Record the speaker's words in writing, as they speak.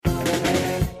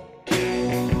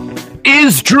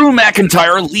Is Drew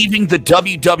McIntyre leaving the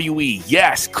WWE?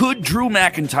 Yes. Could Drew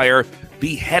McIntyre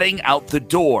be heading out the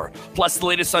door? Plus, the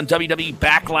latest on WWE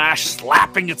Backlash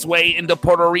slapping its way into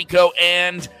Puerto Rico,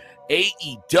 and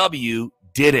AEW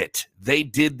did it. They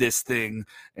did this thing,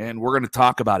 and we're going to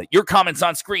talk about it. Your comments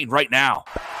on screen right now.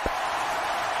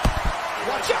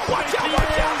 Watch out, watch out,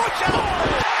 watch out, watch out!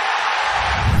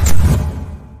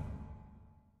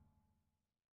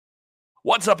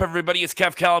 What's up, everybody? It's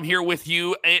Kev Callum here with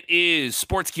you. It is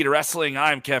Sportskeeda Wrestling.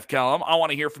 I'm Kev Callum. I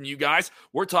want to hear from you guys.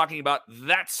 We're talking about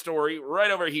that story right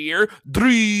over here.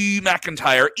 Drew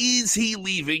McIntyre. Is he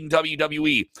leaving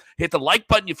WWE? Hit the like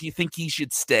button if you think he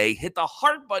should stay. Hit the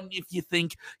heart button if you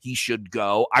think he should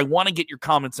go. I want to get your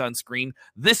comments on screen.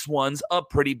 This one's a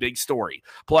pretty big story.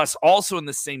 Plus, also in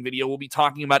this same video, we'll be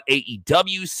talking about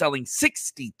AEW selling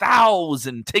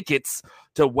 60,000 tickets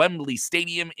to Wembley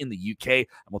Stadium in the UK. And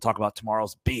we'll talk about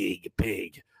tomorrow's big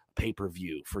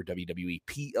pay-per-view for WWE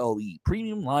PLE,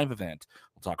 Premium Live Event.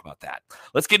 We'll talk about that.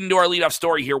 Let's get into our lead-off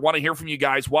story here. Want to hear from you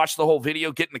guys. Watch the whole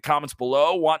video. Get in the comments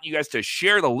below. Want you guys to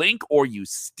share the link or you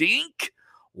stink.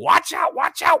 Watch out,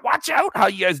 watch out, watch out. How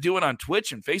you guys doing on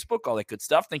Twitch and Facebook? All that good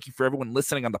stuff. Thank you for everyone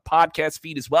listening on the podcast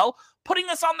feed as well. Putting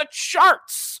us on the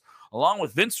charts, along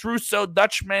with Vince Russo,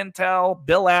 Dutch Mantel,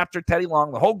 Bill Apter, Teddy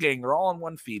Long, the whole gang. They're all on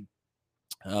one feed.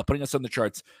 Putting us on the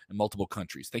charts in multiple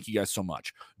countries. Thank you guys so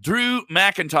much. Drew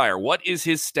McIntyre, what is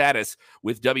his status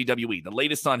with WWE? The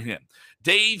latest on him.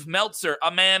 Dave Meltzer, a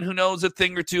man who knows a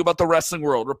thing or two about the wrestling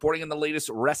world, reporting in the latest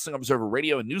Wrestling Observer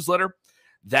radio and newsletter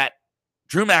that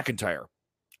Drew McIntyre,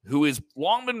 who has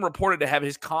long been reported to have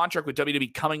his contract with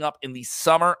WWE coming up in the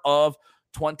summer of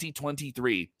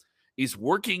 2023, is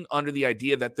working under the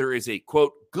idea that there is a,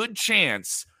 quote, good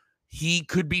chance he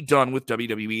could be done with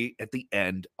WWE at the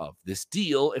end of this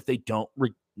deal if they don't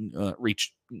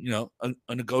reach, a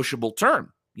negotiable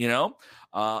term.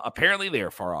 Apparently they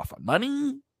are far off on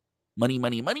money. I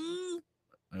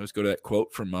always go to that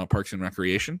quote from Parks and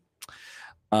Recreation.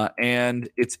 And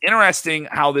it's interesting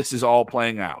how this is all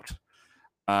playing out.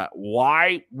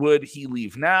 Why would he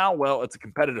leave now? Well, it's a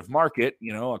competitive market.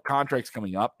 A contract's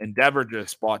coming up. Endeavor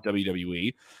just bought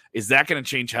WWE. Is that going to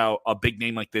change how a big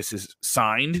name like this is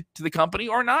signed to the company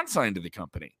or not signed to the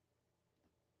company?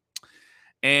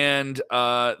 And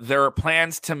there are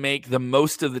plans to make the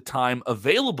most of the time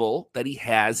available that he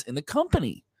has in the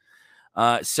company.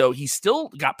 So he's still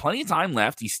got plenty of time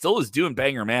left. He still is doing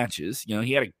banger matches.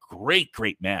 He had a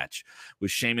great match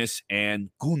with Sheamus and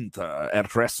Gunther at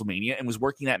WrestleMania and was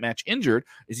working that match injured.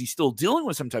 Is he still dealing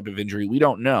with some type of injury? We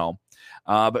don't know.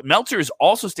 But Meltzer is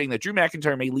also stating that Drew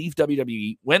McIntyre may leave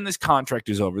WWE when this contract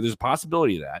is over. There's a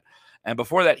possibility of that. And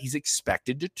before that, he's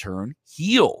expected to turn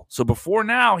heel. So before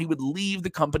now, he would leave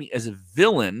the company as a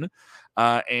villain.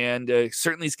 And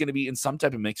certainly is going to be in some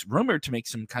type of mix, rumored to make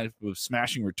some kind of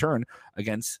smashing return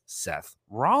against Seth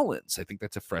Rollins. I think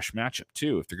that's a fresh matchup,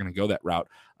 too, if they're going to go that route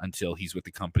until he's with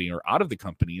the company or out of the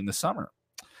company in the summer.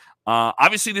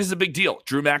 Obviously, this is a big deal.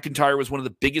 Drew McIntyre was one of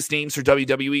the biggest names for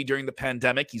WWE during the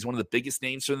pandemic. He's one of the biggest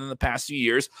names for them in the past few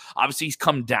years. Obviously, he's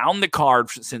come down the card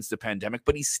since the pandemic,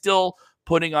 but he's still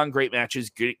putting on great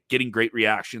matches, getting great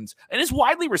reactions, and is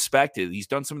widely respected. He's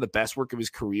done some of the best work of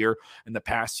his career in the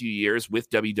past few years with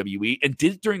WWE and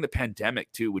did it during the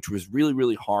pandemic, too, which was really,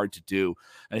 really hard to do.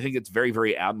 And I think it's very,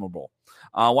 very admirable.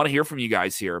 I want to hear from you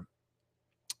guys here.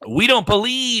 We don't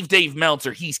believe Dave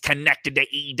Meltzer. He's connected to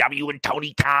AEW and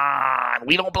Tony Khan.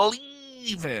 We don't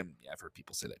believe him. Yeah, I've heard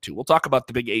people say that too. We'll talk about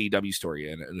the big AEW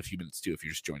story in a few minutes too, if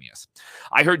you're just joining us.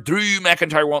 I heard Drew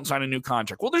McIntyre won't sign a new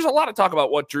contract. Well, there's a lot of talk about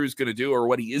what Drew's going to do or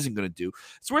what he isn't going to do.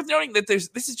 It's worth noting that this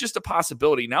is just a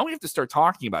possibility. Now we have to start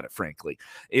talking about it, frankly.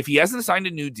 If he hasn't signed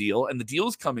a new deal and the deal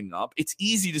is coming up, it's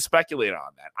easy to speculate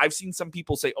on that. I've seen some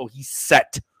people say, oh, he's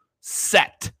set.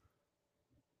 It's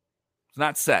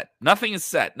not set. Nothing is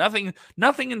set. Nothing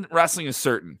in wrestling is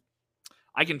certain.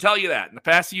 I can tell you that. In the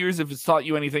past years, if it's taught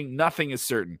you anything, nothing is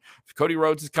certain. If Cody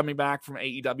Rhodes is coming back from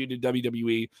AEW to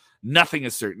WWE, nothing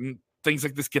is certain. Things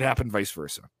like this could happen vice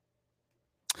versa.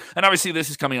 And obviously, this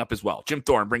is coming up as well. Jim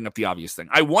Thorne bringing up the obvious thing.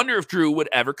 I wonder if Drew would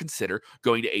ever consider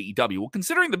going to AEW. Well,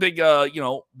 considering the big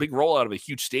rollout of a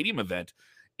huge stadium event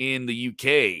in the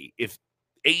UK, if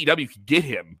AEW could get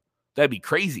him, that'd be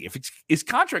crazy. If his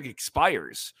contract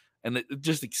expires, and it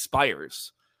just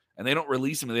expires, and they don't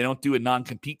release him, and they don't do a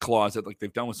non-compete clause like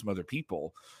they've done with some other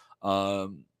people, I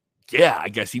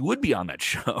guess he would be on that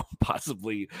show,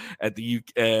 possibly at the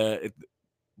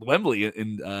Wembley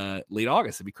in late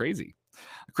August. It'd be crazy.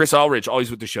 Chris Aldridge,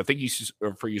 always with the show. Thank you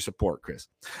for your support, Chris.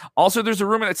 Also, there's a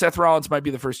rumor that Seth Rollins might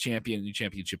be the first champion in the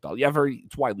championship belt. Yeah,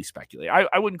 it's widely speculated.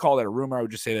 I wouldn't call that a rumor. I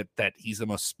would just say that he's the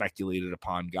most speculated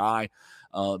upon guy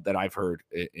that I've heard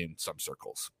in some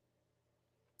circles.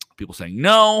 People saying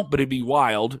no, but it'd be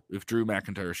wild if Drew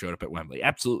McIntyre showed up at Wembley.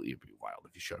 Absolutely, it'd be wild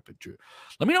if he showed up at Drew.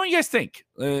 Let me know what you guys think.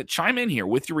 Chime in here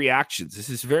with your reactions. This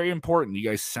is very important. You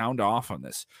guys sound off on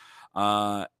this.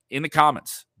 In the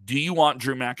comments, do you want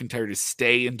Drew McIntyre to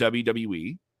stay in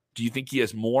WWE? Do you think he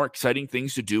has more exciting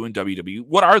things to do in WWE?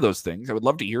 What are those things? I would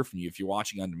love to hear from you if you're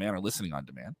watching on demand or listening on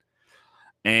demand.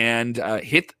 And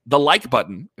hit the like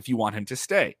button if you want him to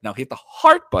stay. Now hit the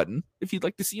heart button if you'd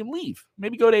like to see him leave.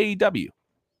 Maybe go to AEW.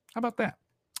 How about that?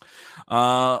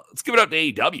 Let's give it up to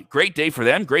AEW. Great day for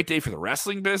them. Great day for the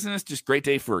wrestling business. Just great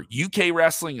day for UK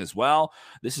wrestling as well.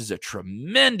 This is a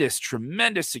tremendous,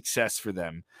 tremendous success for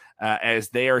them as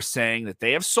they are saying that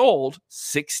they have sold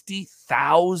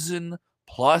 60,000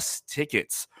 plus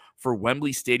tickets for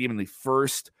Wembley Stadium in the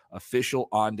first official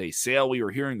on-day sale. We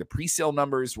were hearing the pre-sale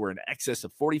numbers were in excess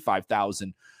of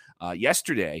 45,000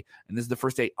 yesterday, and this is the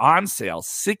first day on sale.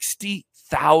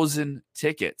 60,000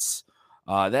 tickets.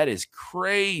 That is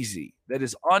crazy. That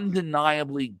is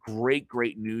undeniably great,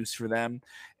 great news for them.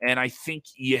 And I think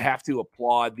you have to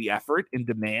applaud the effort and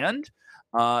demand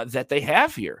that they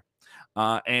have here.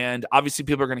 And obviously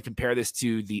people are going to compare this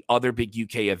to the other big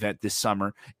UK event this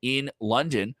summer in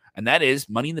London, and that is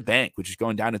Money in the Bank, which is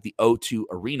going down at the O2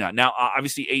 Arena. Now,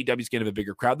 obviously AEW is going to have a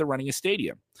bigger crowd. They're running a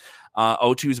stadium.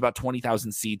 O2 is about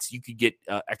 20,000 seats. You could get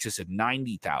excess of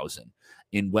 90,000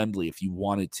 in Wembley if you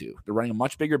wanted to. They're running a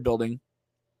much bigger building.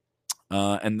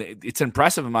 And it's an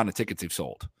impressive amount of tickets they've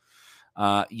sold.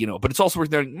 But it's also worth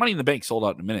noting Money in the Bank sold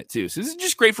out in a minute too. So this is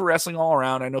just great for wrestling all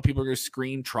around. I know people are going to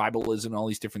scream tribalism and all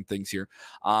these different things here.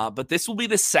 But this will be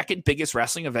the second biggest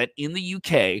wrestling event in the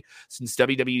UK since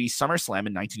WWE SummerSlam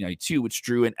in 1992, which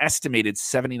drew an estimated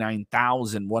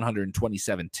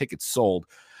 79,127 tickets sold.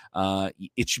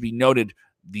 It should be noted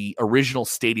the original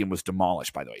stadium was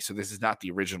demolished, by the way. So this is not the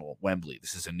original Wembley.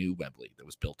 This is a new Wembley that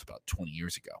was built about 20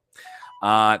 years ago.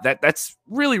 That's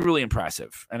really, really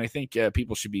impressive. And I think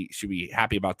people should be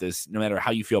happy about this, no matter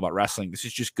how you feel about wrestling. This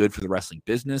is just good for the wrestling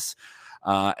business.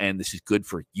 And this is good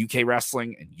for UK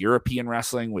wrestling and European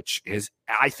wrestling, which is,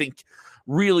 I think,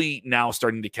 really now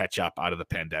starting to catch up out of the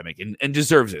pandemic and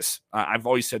deserves this. I've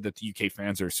always said that the UK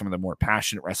fans are some of the more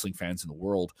passionate wrestling fans in the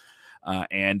world.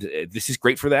 And this is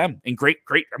great for them and great.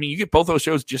 I mean, you get both those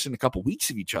shows just in a couple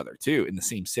weeks of each other too, in the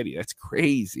same city. That's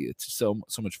crazy. It's so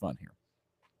much fun here.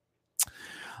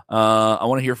 I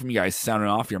want to hear from you guys sounding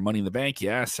off your Money in the Bank.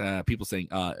 Yes. People saying,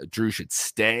 Drew should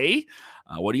stay.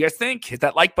 What do you guys think? Hit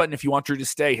that like button if you want Drew to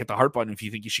stay. Hit the heart button if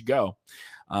you think he should go.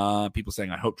 People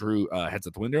saying, I hope Drew heads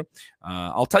out the window.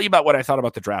 I'll tell you about what I thought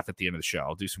about the draft at the end of the show.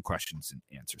 I'll do some questions and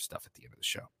answer stuff at the end of the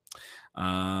show.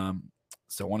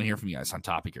 So I want to hear from you guys on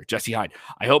topic here. Jesse Hyde,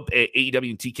 I hope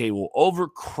AEW and TK will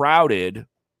overcrowded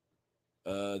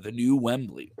the new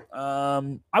Wembley.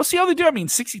 I'll see how they do. I mean,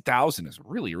 60,000 is a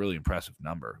really, really impressive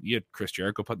number. You had Chris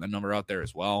Jericho putting that number out there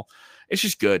as well. It's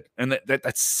just good. And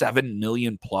that's 7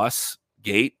 million plus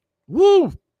gate.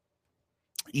 Woo!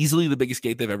 Easily the biggest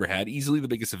gate they've ever had. Easily the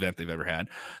biggest event they've ever had.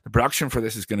 The production for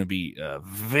this is going to be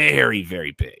very,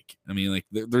 very big. I mean, like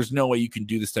there's no way you can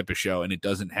do this type of show and it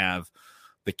doesn't have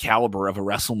the caliber of a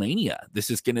WrestleMania.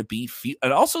 This is going to be,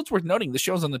 and also it's worth noting, this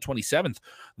show's on the 27th.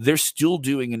 They're still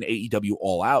doing an AEW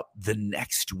All Out the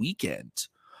next weekend.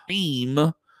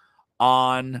 Theme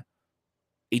on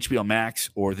HBO Max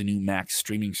or the new Max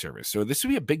streaming service. So this would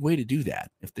be a big way to do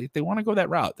that. If they want to go that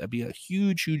route, that'd be a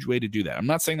huge, huge way to do that. I'm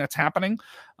not saying that's happening,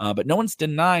 but no one's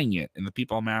denying it. And the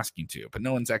people I'm asking to, but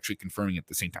no one's actually confirming it at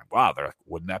the same time. Wow, they're like,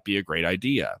 wouldn't that be a great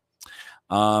idea?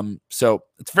 So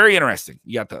it's very interesting.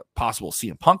 You got the possible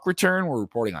CM Punk return. We're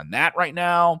reporting on that right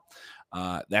now.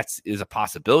 That is a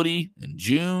possibility in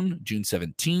June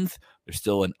 17th. There's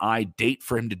still an date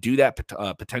for him to do that,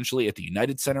 potentially at the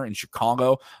United Center in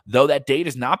Chicago, though that date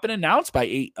has not been announced by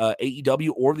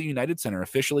AEW or the United Center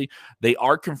officially. They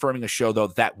are confirming a show, though,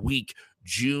 that week,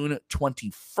 June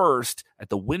 21st at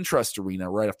the Wintrust Arena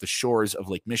right off the shores of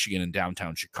Lake Michigan in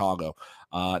downtown Chicago.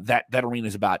 That arena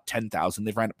is about 10,000.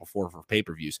 They've ran it before for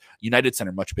pay-per-views. United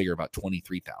Center, much bigger, about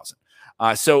 23,000.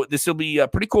 So this will be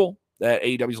pretty cool that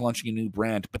AEW is launching a new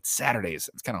brand, but Saturdays,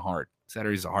 it's kind of hard.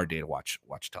 Saturday is a hard day to watch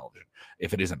television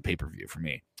if it isn't pay-per-view for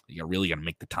me. You really got to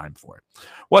make the time for it.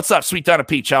 What's up, Sweet Donna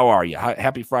Peach? How are you?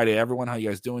 Happy Friday, everyone. How you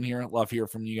guys doing here? Love hearing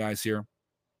from you guys here.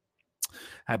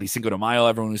 Happy Cinco de Mayo,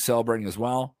 everyone who's celebrating as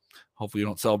well. Hopefully you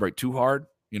don't celebrate too hard.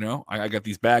 You know, I got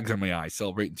these bags on my eyes,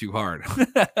 celebrating too hard.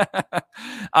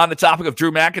 On the topic of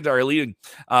Drew McIntyre leaving,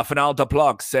 Final de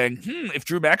Plug saying, if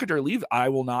Drew McIntyre leaves, I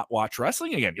will not watch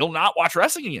wrestling again. You'll not watch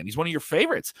wrestling again. He's one of your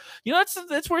favorites. You know,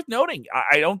 that's worth noting.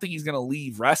 I don't think he's going to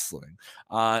leave wrestling.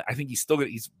 I think he's still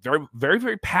he's very, very,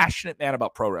 very passionate man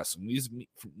about pro wrestling.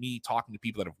 From me talking to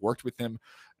people that have worked with him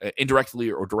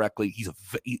indirectly or directly, he's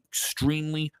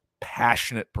extremely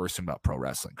passionate person about pro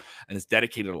wrestling and has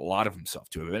dedicated a lot of himself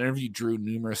to it. I've interviewed Drew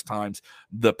numerous times.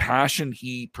 The passion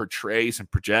he portrays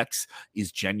and projects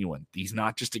is genuine. He's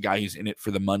not just a guy who's in it for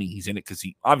the money. He's in it because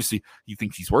he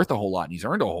thinks he's worth a whole lot and he's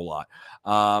earned a whole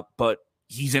lot. But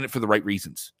he's in it for the right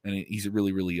reasons. And he's a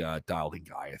really, really dialed in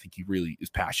guy. I think he really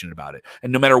is passionate about it.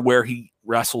 And no matter where he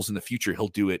wrestles in the future, he'll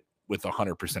do it with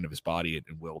 100% of his body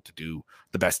and will to do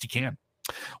the best he can.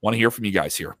 Want to hear from you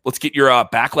guys here. Let's get your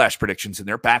Backlash predictions in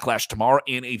there. Backlash tomorrow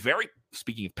in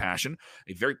speaking of passion,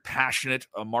 a very passionate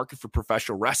market for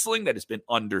professional wrestling that has been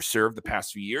underserved the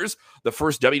past few years. The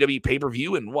first WWE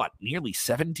pay-per-view in nearly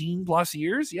 17 plus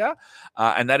years? Yeah.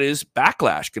 And that is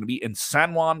Backlash, going to be in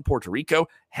San Juan, Puerto Rico,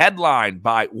 headlined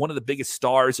by one of the biggest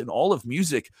stars in all of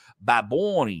music, Bad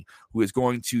Bunny, who is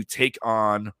going to take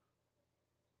on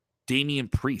Damian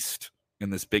Priest in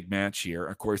this big match here.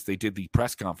 Of course, they did the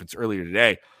press conference earlier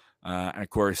today. And of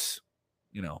course,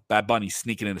 you know, Bad Bunny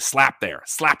sneaking in a slap there,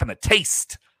 slapping the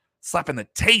taste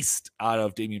out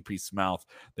of Damian Priest's mouth.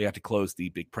 They have to close the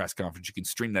big press conference. You can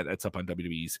stream that. That's up on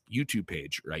WWE's YouTube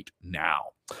page right now.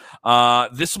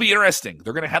 This will be interesting.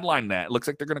 They're going to headline that. It looks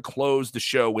like they're going to close the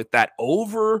show with that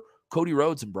over Cody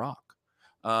Rhodes and Brock.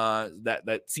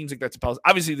 That seems like that's a policy.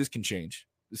 Obviously, this can change.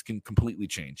 This can completely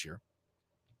change here.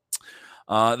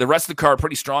 The rest of the card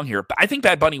pretty strong here. But I think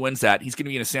Bad Bunny wins that. He's going to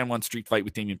be in a San Juan street fight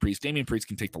with Damian Priest. Damian Priest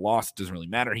can take the loss. It doesn't really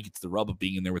matter. He gets the rub of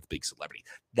being in there with a big celebrity.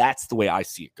 That's the way I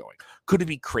see it going. Could it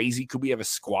be crazy? Could we have a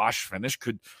squash finish?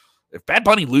 If Bad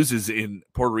Bunny loses in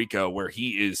Puerto Rico, where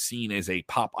he is seen as a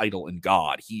pop idol and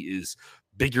god, he is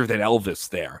bigger than Elvis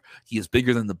there. He is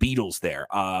bigger than the Beatles there.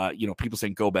 People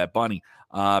saying go Bad Bunny.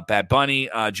 Bad Bunny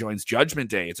joins Judgment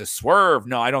Day. It's a swerve.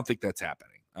 No, I don't think that's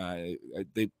happening.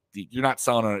 You're not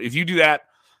selling it. If you do that,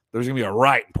 there's going to be a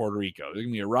riot in Puerto Rico. There's going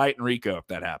to be a riot in Rico if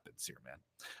that happens here, man.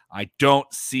 I don't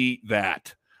see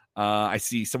that. I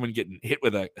see someone getting hit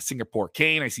with a Singapore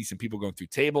cane. I see some people going through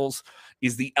tables.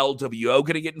 Is the LWO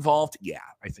going to get involved? Yeah,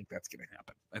 I think that's going to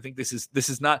happen. I think this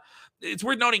is not. It's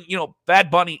worth noting, Bad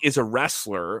Bunny is a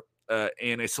wrestler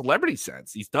in a celebrity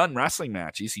sense. He's done wrestling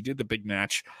matches. He did the big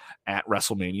match at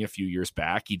WrestleMania a few years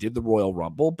back. He did the Royal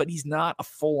Rumble, but he's not a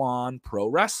full-on pro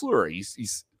wrestler.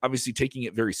 He's obviously taking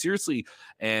it very seriously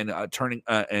and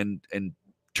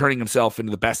turning himself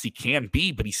into the best he can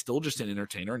be, but he's still just an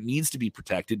entertainer, needs to be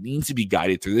protected, needs to be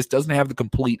guided through this, doesn't have the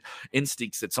complete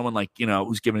instincts that someone like,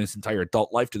 who's given his entire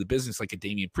adult life to the business like a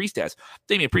Damian Priest has.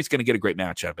 Damian Priest's going to get a great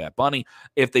match out of Bad Bunny.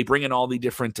 If they bring in all the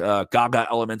different gaga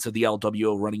elements of the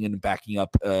LWO running in and backing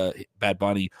up Bad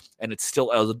Bunny, and it's still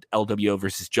LWO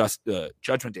versus just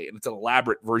Judgment Day, and it's an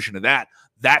elaborate version of that,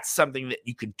 that's something that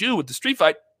you can do with the street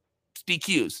fight.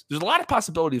 DQs. There's a lot of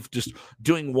possibility of just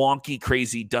doing wonky,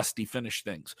 crazy, dusty finish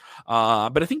things.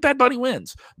 But I think Bad Bunny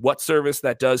wins. What service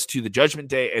that does to the Judgment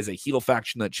Day as a heel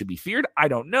faction that should be feared, I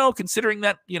don't know, considering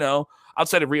that,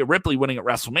 outside of Rhea Ripley winning at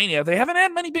WrestleMania, they haven't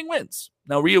had many big wins.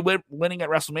 Now, Rhea winning at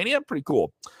WrestleMania, pretty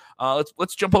cool.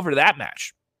 Let's jump over to that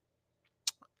match.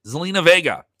 Zelina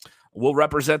Vega will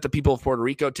represent the people of Puerto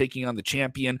Rico, taking on the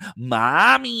champion,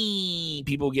 Mommy.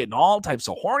 People getting all types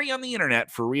of horny on the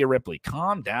internet for Rhea Ripley.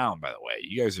 Calm down, by the way.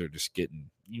 You guys are just you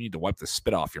need to wipe the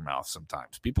spit off your mouth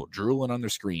sometimes. People drooling on their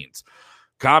screens.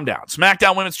 Calm down.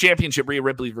 SmackDown Women's Championship, Rhea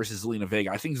Ripley versus Zelina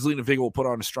Vega. I think Zelina Vega will put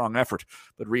on a strong effort,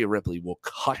 but Rhea Ripley will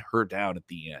cut her down at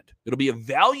the end. It'll be a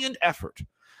valiant effort.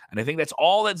 And I think that's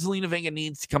all that Zelina Vega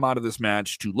needs to come out of this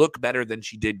match to look better than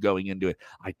she did going into it.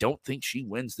 I don't think she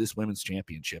wins this women's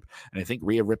championship. And I think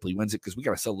Rhea Ripley wins it because we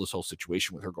got to settle this whole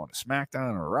situation with her going to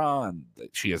SmackDown or Raw, and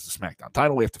she has the SmackDown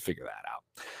title. We have to figure that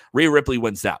out. Rhea Ripley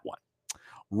wins that one.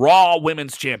 Raw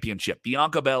Women's Championship,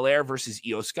 Bianca Belair versus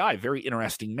Io Sky. Very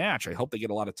interesting match. I hope they get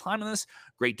a lot of time in this.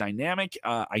 Great dynamic.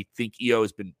 I think Io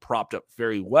has been propped up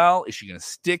very well. Is she going to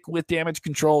stick with Damage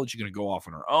Control? Is she going to go off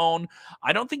on her own?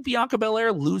 I don't think Bianca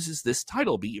Belair loses this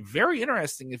title. Be very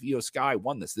interesting if Io Sky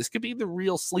won this. This could be the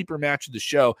real sleeper match of the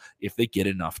show if they get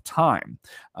enough time.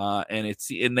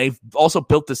 And they've also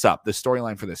built this up. The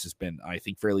storyline for this has been, I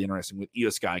think, fairly interesting with Io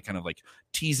Sky kind of like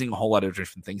teasing a whole lot of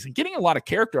different things and getting a lot of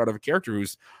character out of a character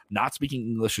who's not speaking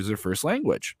English as their first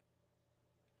language.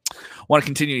 I want to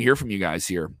continue to hear from you guys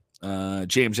here.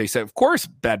 JMJ said, of course,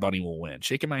 Bad Bunny will win.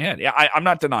 Shaking my head. Yeah, I'm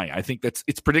not denying. I think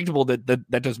it's predictable that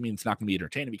doesn't mean it's not going to be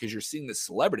entertaining because you're seeing this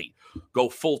celebrity go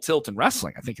full tilt in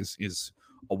wrestling. I think is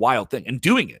a wild thing and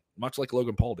doing it much like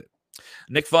Logan Paul did.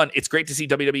 Nick Fun, it's great to see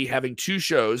WWE having 2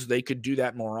 shows. They could do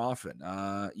that more often.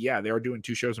 Yeah, they are doing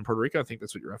 2 shows in Puerto Rico. I think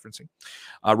that's what you're referencing.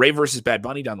 Ray versus Bad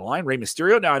Bunny down the line. Ray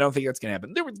Mysterio. Now, I don't think that's going to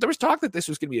happen. There was talk that this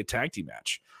was going to be a tag team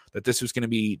match, that this was going to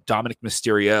be Dominic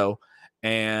Mysterio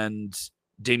and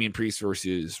Damian Priest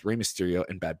versus Rey Mysterio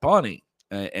and Bad Bunny.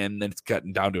 And then it's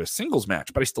gotten down to a singles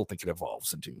match, but I still think it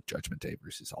evolves into Judgment Day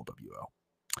versus LWO.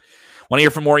 Want to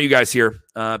hear from more of you guys here.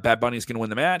 Bad Bunny is going to win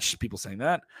the match. People saying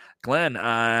that. Glenn,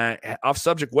 off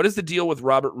subject, what is the deal with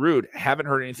Robert Roode? Haven't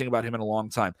heard anything about him in a long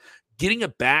time. Getting a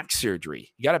back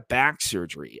surgery. He got a back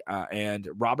surgery. And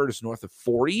Robert is north of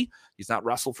 40. He's not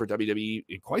wrestled for WWE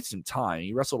in quite some time.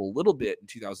 He wrestled a little bit in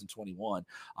 2021.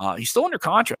 He's still under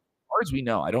contract. As far as we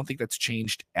know, I don't think that's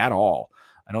changed at all.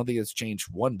 I don't think it's changed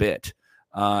one bit.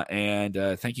 And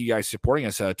thank you guys for supporting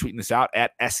us, tweeting this out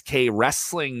at SK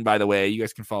Wrestling, by the way. You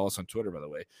guys can follow us on Twitter, by the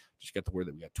way. Just got the word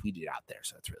that we got tweeted out there,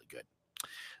 so that's really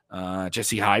good.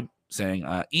 Jesse Hyde saying,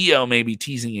 EO may be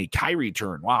teasing a Kyrie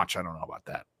turn. Watch, I don't know about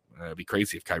that. It'd be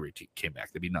crazy if Kyrie came back.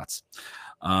 That'd be nuts.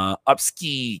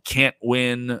 Upski can't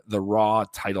win the Raw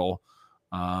title.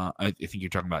 I think you're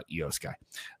talking about EO Sky.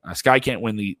 Sky can't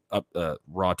win the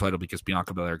Raw title because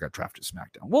Bianca Belair got drafted to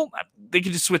SmackDown. Well, they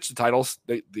could just switch the titles.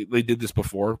 They did this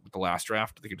before with the last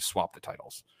draft. They could just swap the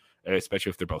titles, especially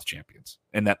if they're both champions,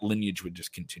 and that lineage would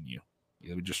just continue.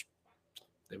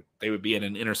 They would be at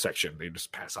an intersection. They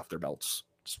just pass off their belts,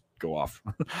 just go off.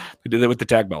 They did that with the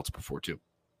tag belts before too.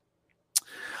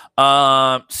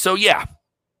 So yeah,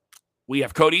 we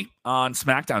have Cody on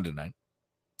SmackDown tonight.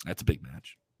 That's a big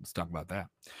match. Let's talk about that.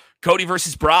 Cody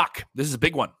versus Brock. This is a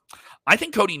big one. I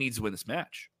think Cody needs to win this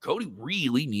match. Cody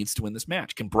really needs to win this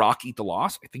match. Can Brock eat the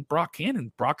loss? I think Brock can,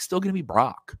 and Brock's still going to be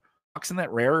Brock. Brock's in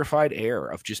that rarefied air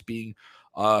of just being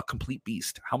a complete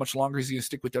beast. How much longer is he going to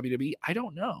stick with WWE? I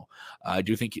don't know. I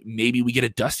do think maybe we get a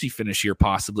dusty finish here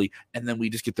possibly, and then we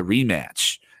just get the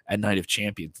rematch at Night of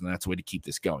Champions, and that's the way to keep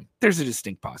this going. There's a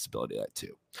distinct possibility of that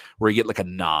too, where you get like a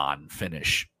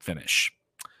non-finish finish.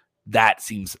 That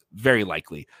seems very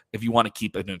likely. If you want to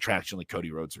keep an attraction like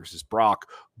Cody Rhodes versus Brock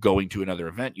going to another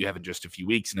event you have in just a few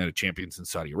weeks, Night of Champions in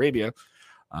Saudi Arabia,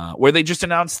 where they just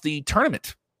announced the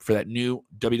tournament for that new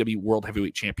WWE World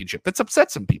Heavyweight Championship. That's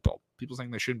upset some people. People saying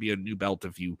there shouldn't be a new belt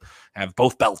if you have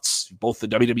both belts, both the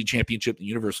WWE Championship and the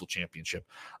Universal Championship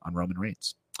on Roman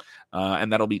Reigns.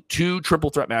 And that'll be 2 triple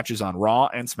threat matches on Raw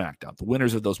and SmackDown. The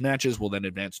winners of those matches will then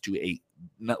advance to a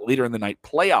later in the night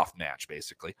playoff match,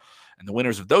 basically. And the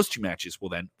winners of those 2 matches will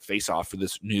then face off for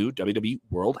this new WWE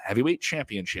World Heavyweight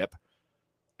Championship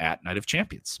at Night of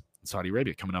Champions in Saudi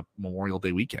Arabia coming up Memorial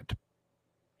Day weekend.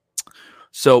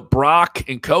 So Brock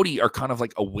and Cody are kind of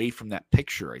like away from that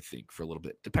picture, I think, for a little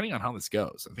bit, depending on how this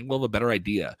goes. I think we'll have a better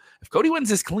idea. If Cody wins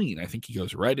this clean, I think he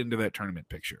goes right into that tournament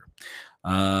picture.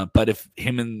 But if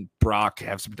him and Brock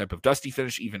have some type of dusty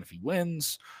finish, even if he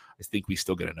wins, I think we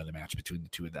still get another match between the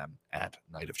 2 of them at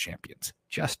Night of Champions.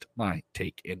 Just my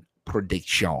take in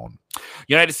prediction.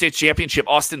 United States Championship,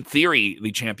 Austin Theory,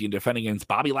 the champion, defending against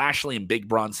Bobby Lashley and Big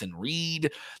Bronson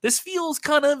Reed. This feels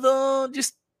kind of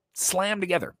just slammed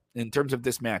together in terms of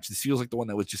this match. This feels like the one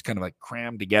that was just kind of like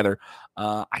crammed together.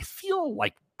 I feel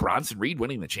like Bronson Reed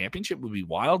winning the championship would be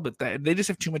wild, but they just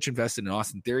have too much invested in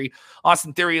Austin Theory.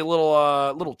 Austin Theory, a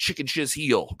little chicken shiz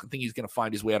heel. I think he's going to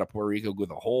find his way out of Puerto Rico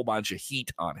with a whole bunch of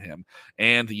heat on him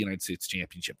and the United States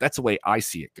Championship. That's the way I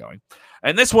see it going.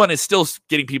 And this one is still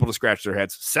getting people to scratch their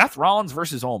heads. Seth Rollins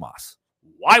versus Omos.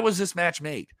 Why was this match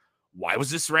made? Why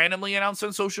was this randomly announced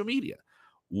on social media?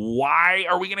 Why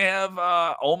are we going to have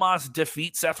Omos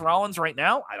defeat Seth Rollins right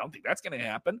now? I don't think that's going to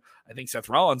happen. I think Seth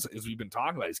Rollins, as we've been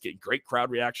talking about, is getting great crowd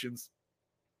reactions.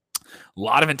 A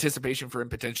lot of anticipation for him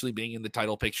potentially being in the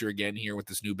title picture again here with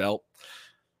this new belt.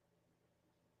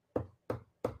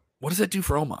 What does that do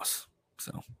for Omos?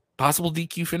 So possible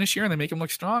DQ finish here and they make him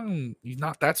look strong. He's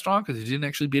not that strong because he didn't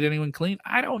actually beat anyone clean.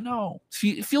 I don't know.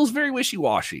 It feels very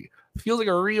wishy-washy. It feels like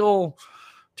a real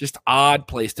just odd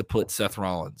place to put Seth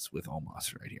Rollins with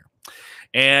Omos right here.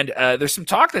 And there's some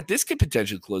talk that this could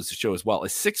potentially close the show as well. A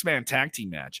 6-man tag team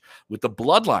match with the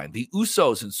Bloodline, the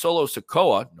Usos and Solo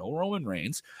Sikoa, no Roman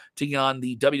Reigns, taking on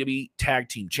the WWE Tag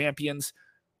Team Champions,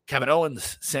 Kevin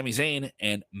Owens, Sami Zayn,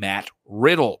 and Matt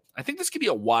Riddle. I think this could be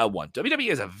a wild one. WWE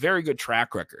has a very good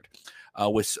track record,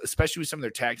 especially with some of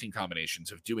their tag team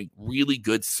combinations of doing really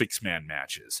good 6-man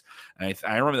matches. And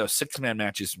I remember those 6-man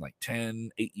matches from like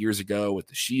 8 years ago with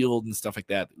the Shield and stuff like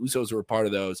that. The Usos were a part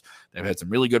of those. They've had some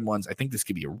really good ones. I think this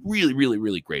could be a really, really,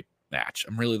 really great match.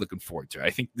 I'm really looking forward to it. I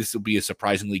think this will be a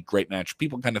surprisingly great match.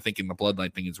 People kind of thinking the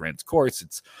Bloodline thing has ran its course.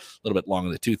 It's a little bit long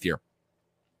in the tooth here.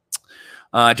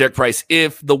 Derek Price,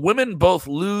 if the women both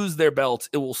lose their belts,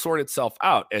 it will sort itself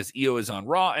out, as Io is on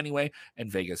Raw anyway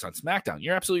and Vega's on SmackDown.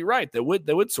 You're absolutely right. That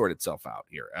would sort itself out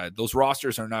here. Those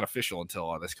rosters are not official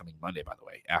until this coming Monday, by the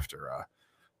way,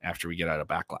 after we get out of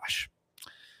Backlash.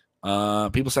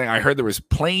 People saying, I heard there was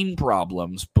plane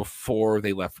problems before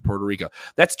they left for Puerto Rico.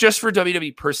 That's just for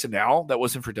WWE personnel. That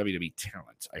wasn't for WWE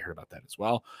talent. I heard about that as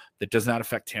well. That does not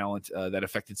affect talent. That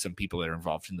affected some people that are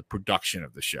involved in the production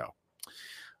of the show.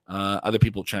 Other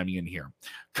people chiming in here.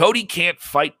 Cody can't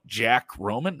fight Jack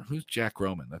Roman. Who's Jack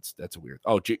Roman? That's a weird.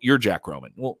 Oh, you're Jack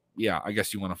Roman. Well, yeah, I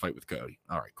guess you want to fight with Cody.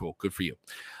 All right, cool. Good for you.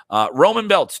 Roman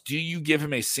belts. Do you give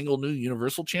him a single new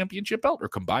Universal Championship belt or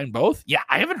combine both? Yeah,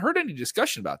 I haven't heard any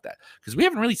discussion about that because we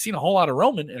haven't really seen a whole lot of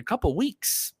Roman in a couple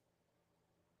weeks.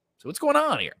 So what's going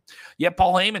on here? Yeah,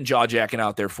 Paul Heyman jaw-jacking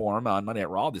out there for him on Monday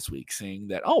at Raw this week, saying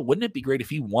that, oh, wouldn't it be great if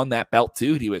he won that belt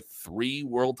too? He had 3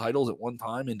 world titles at one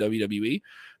time in WWE.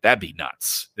 That'd be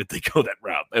nuts if they go that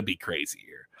route. That'd be crazy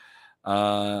here.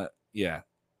 Yeah.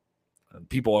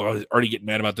 People are already getting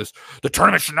mad about this. The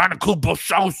tournament should not include both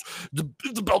shows. The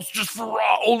belt's just for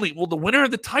Raw only. Well, the winner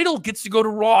of the title gets to go to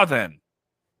Raw then.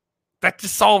 That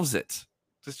just solves it.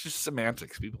 It's just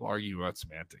semantics. People argue about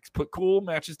semantics. Put cool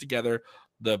matches together.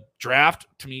 The draft,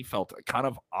 to me, felt kind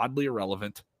of oddly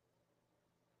irrelevant.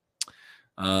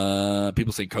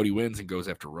 People say Cody wins and goes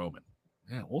after Roman.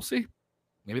 Yeah, we'll see.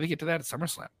 Maybe they get to that at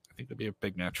SummerSlam. I think that'd be a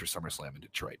big match for SummerSlam in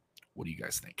Detroit. What do you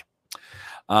guys think?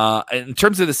 In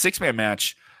terms of the 6-man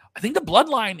match, I think the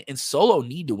Bloodline and Solo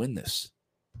need to win this.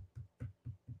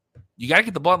 You got to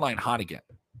get the Bloodline hot again.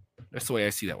 That's the way I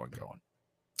see that one going.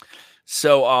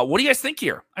 So what do you guys think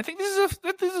here? I think this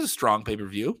is a strong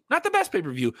pay-per-view. Not the best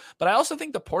pay-per-view, but I also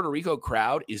think the Puerto Rico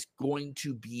crowd is going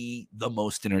to be the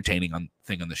most entertaining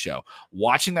thing on the show.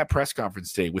 Watching that press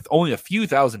conference today with only a few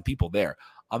thousand people there,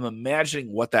 I'm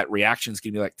imagining what that reaction is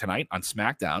going to be like tonight on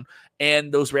SmackDown,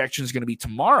 and those reactions are going to be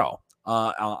tomorrow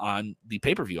on the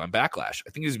pay-per-view on Backlash. I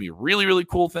think this is going to be a really, really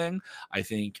cool thing. I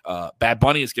think Bad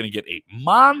Bunny is going to get a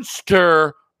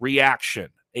monster reaction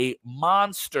when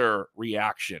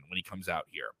he comes out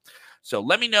here. So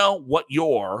let me know what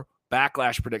your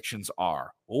Backlash predictions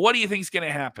are. What do you think is going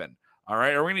to happen? All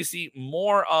right. Are we going to see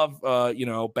more of,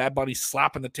 Bad Bunny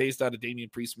slapping the taste out of Damian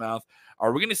Priest's mouth?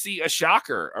 Are we going to see a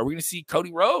shocker? Are we going to see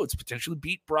Cody Rhodes potentially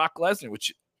beat Brock Lesnar,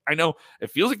 which I know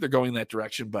it feels like they're going that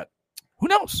direction, but who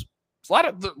knows?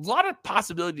 There's a lot of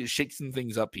possibility to shake some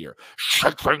things up here.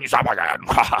 Shake things up again.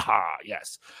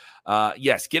 Yes.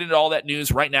 Yes. Get into all that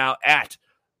news right now at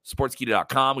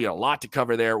Sportskeeda.com. We got a lot to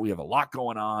cover there. We have a lot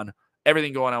going on.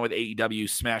 Everything going on with AEW,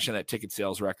 smashing that ticket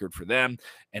sales record for them,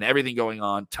 and everything going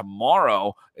on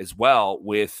tomorrow as well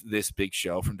with this big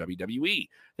show from WWE.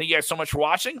 Thank you guys so much for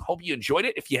watching. Hope you enjoyed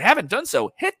it. If you haven't done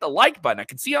so, hit the like button. I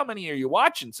can see how many of you are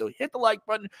watching, so hit the like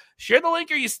button. Share the link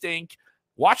or you stink.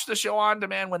 Watch the show on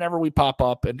demand whenever we pop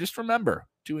up, and just remember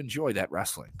to enjoy that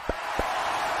wrestling. Watch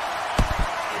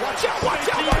out, watch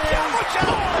out, watch out, watch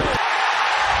out!